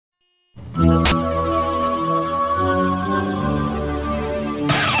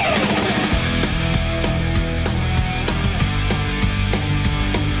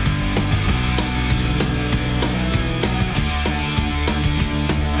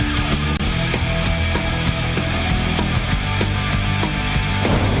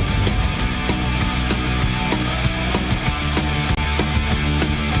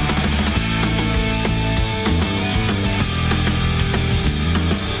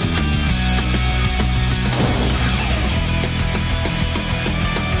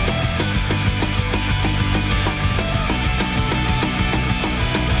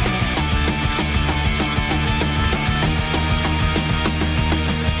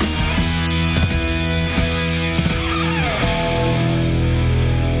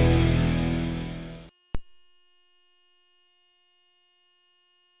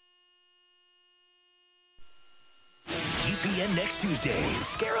UPN next Tuesday.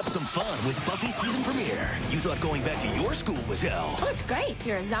 Scare up some fun with Buffy season premiere. You thought going back to your school was hell. Oh, it's great.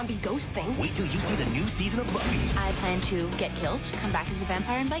 You're a zombie ghost thing. Wait till you see the new season of Buffy. I plan to get killed, come back as a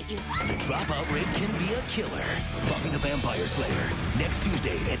vampire, and bite you. The dropout rate can be a killer. Buffy the Vampire Slayer. Next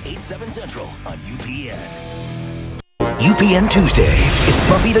Tuesday at 8/7 Central on UPN. UPN Tuesday. It's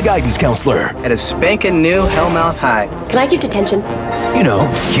Buffy the Guidance Counselor. At a spanking new Hellmouth High. Can I give detention? You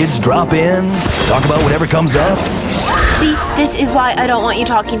know, kids drop in, talk about whatever comes up. See, this is why I don't want you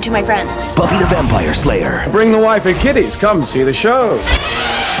talking to my friends. Buffy the Vampire Slayer. Bring the wife and kiddies. Come see the show.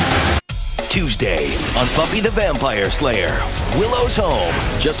 Tuesday on Buffy the Vampire Slayer. Willow's home.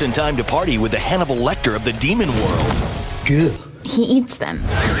 Just in time to party with the Hannibal Lecter of the demon world. Good. He eats them.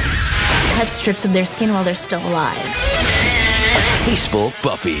 Cuts strips of their skin while they're still alive. A tasteful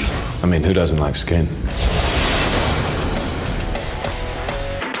Buffy. I mean, who doesn't like skin?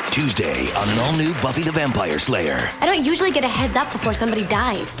 Tuesday on an all-new Buffy the Vampire Slayer. I don't usually get a heads up before somebody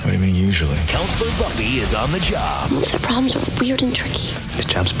dies. What do you mean usually? Counselor Buffy is on the job. Their problems are weird and tricky. This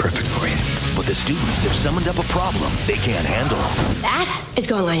job's perfect for you. But the students have summoned up a problem they can't handle. That is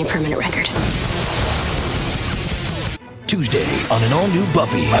going on your permanent record. Tuesday on an all-new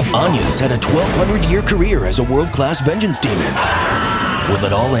Buffy. Anya's had a 1,200-year career as a world-class vengeance demon. Will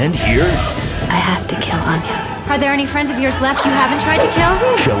it all end here? I have to kill Anya. Are there any friends of yours left you haven't tried to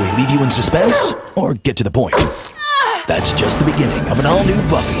kill? Shall we leave you in suspense or get to the point? That's just the beginning of an all-new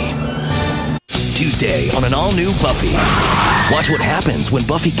Buffy. Tuesday on an all-new Buffy. Watch what happens when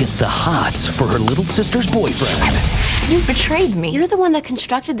Buffy gets the hots for her little sister's boyfriend. You betrayed me. You're the one that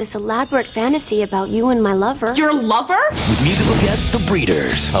constructed this elaborate fantasy about you and my lover. Your lover? With musical guests, The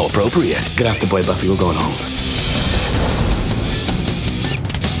Breeders. How appropriate. Get off the boy, Buffy. We're going home.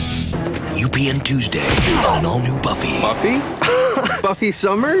 UPN Tuesday on an all-new Buffy. Buffy? Buffy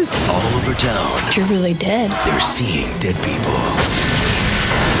Summers? All over town. You're really dead. They're seeing dead people.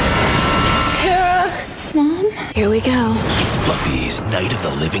 Tara! Mom? Here we go. It's Buffy's Night of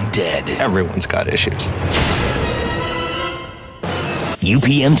the Living Dead. Everyone's got issues.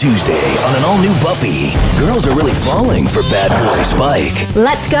 UPN Tuesday on an all-new Buffy. Girls are really falling for bad boy Spike.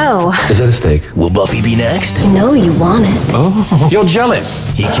 Let's go. Is that a steak? Will Buffy be next? You know you want it. Oh, you're jealous.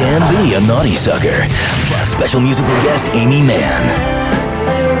 He can be a naughty sucker. Plus special musical guest Amy Mann.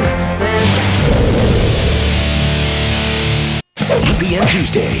 UPN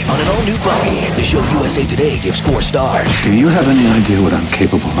Tuesday on an all-new Buffy. The show USA Today gives 4 stars. Do you have any idea what I'm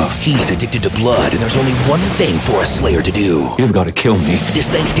capable of? He's addicted to blood, and there's only one thing for a Slayer to do. You've got to kill me. This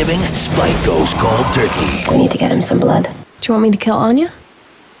Thanksgiving, Spike goes cold turkey. We need to get him some blood. Do you want me to kill Anya?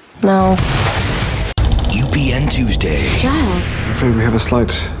 No. UPN Tuesday. Giles. I'm afraid we have a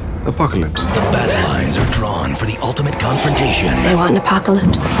slight apocalypse. The battle lines are drawn for the ultimate confrontation. They want an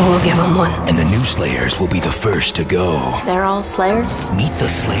apocalypse, or we'll give them one. And the new Slayers will be the first to go. They're all Slayers? Meet the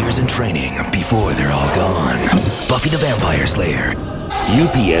Slayers in training before they're all gone. Buffy the Vampire Slayer.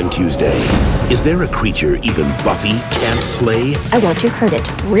 UPN Tuesday. Is there a creature even Buffy can't slay? I want to hurt it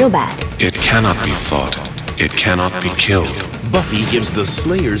real bad. It cannot be fought. It cannot be killed. Buffy gives the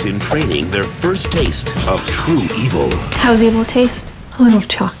Slayers in training their first taste of true evil. How's evil taste? A little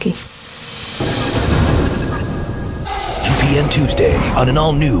chalky. UPN Tuesday on an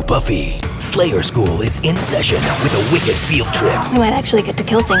all-new Buffy. Slayer School is in session with a wicked field trip. You might actually get to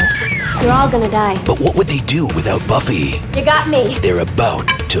kill things. You're all gonna die. But what would they do without Buffy? You got me. They're about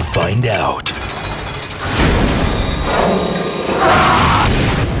to find out.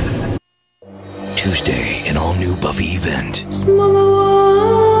 Tuesday, an all-new Buffy event.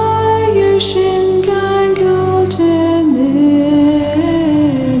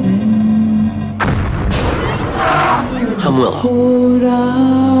 I'm Willow.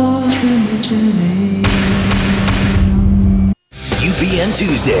 UPN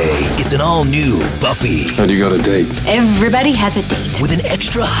Tuesday. Tuesday, it's an all-new Buffy. How do you got a date? Everybody has a date. With an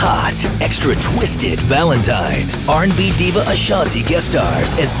extra hot, extra twisted Valentine. R&B diva Ashanti guest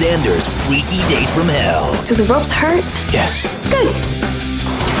stars as Xander's freaky date from hell. Do the ropes hurt? Yes. Good.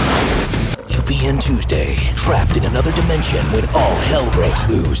 UPN Tuesday, trapped in another dimension when all hell breaks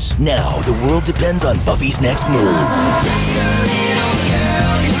loose. Now, the world depends on Buffy's next move.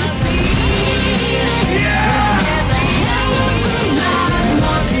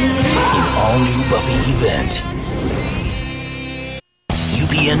 All-new Buffy event.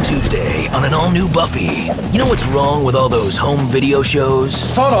 UPN Tuesday on an all-new Buffy. You know what's wrong with all those home video shows?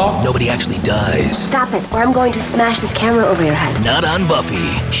 Sort of. Nobody actually dies. Stop it, or I'm going to smash this camera over your head. Not on Buffy.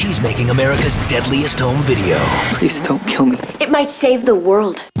 She's making America's deadliest home video. Please don't kill me. It might save the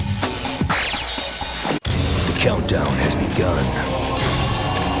world. The countdown has begun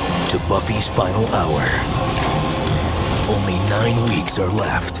to Buffy's final hour. Only 9 weeks are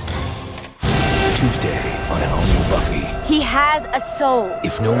left. Tuesday on an all-new Buffy. He has a soul.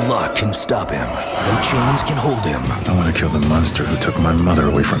 If no luck can stop him, no chains can hold him, I want to kill the monster who took my mother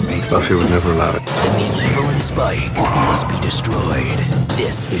away from me. Buffy would never allow it. then the evil in Spike must be destroyed.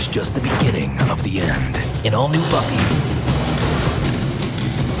 This is just the beginning of the end. An all-new Buffy.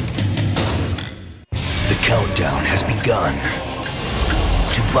 The countdown has begun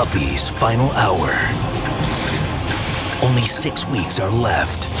to Buffy's final hour. Only 6 weeks are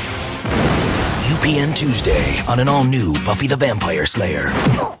left. UPN Tuesday on an all-new Buffy the Vampire Slayer.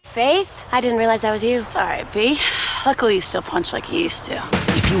 Faith? I didn't realize that was you. It's all right, B. Luckily, you still punch like you used to.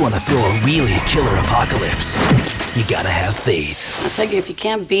 If you want to throw a really killer apocalypse, you gotta have faith. I figure if you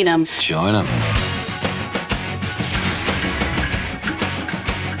can't beat him, Join him.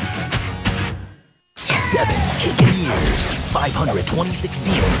 Seven kicking years, 526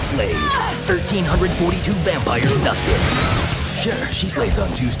 demons slayed, 1,342 vampires dusted. Sure, she slays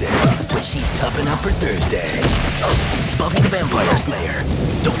on Tuesday, but she's tough enough for Thursday. Buffy the Vampire Slayer.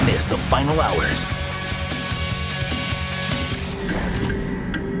 Don't miss the final hours.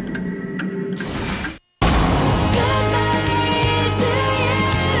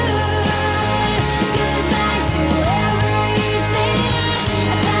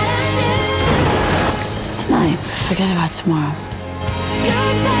 this is tonight. Forget about tomorrow.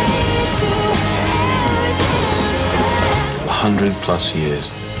 100+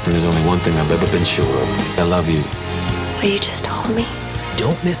 years. And there's only one thing I've ever been sure of. I love you. Will you just hold me?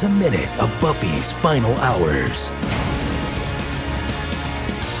 Don't miss a minute of Buffy's final hours.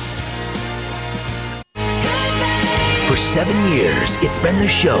 For 7 years, it's been the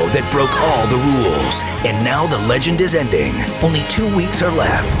show that broke all the rules. And now the legend is ending. Only 2 weeks are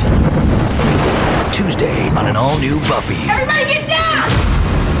left. Tuesday on an all-new Buffy. Everybody get down!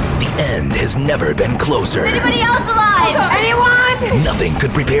 The end has never been closer. Anybody else alive? Anyone? Nothing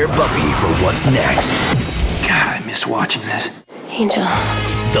could prepare Buffy for what's next. God, I missed watching this. Angel.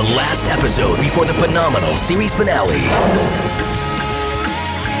 The last episode before the phenomenal series finale.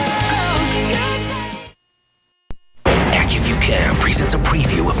 AccuView presents a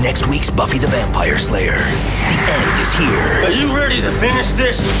preview of next week's Buffy the Vampire Slayer. The end is here. Are you ready to finish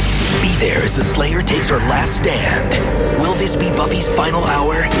this? Be there as the Slayer takes her last stand. Will this be Buffy's final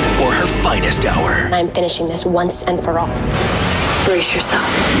hour or her finest hour? I'm finishing this once and for all. Brace yourself.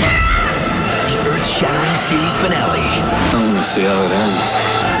 The earth-shattering series finale. I want to see how it ends.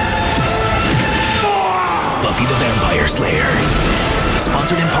 Buffy the Vampire Slayer.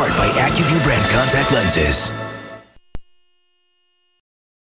 Sponsored in part by AccuView brand contact lenses.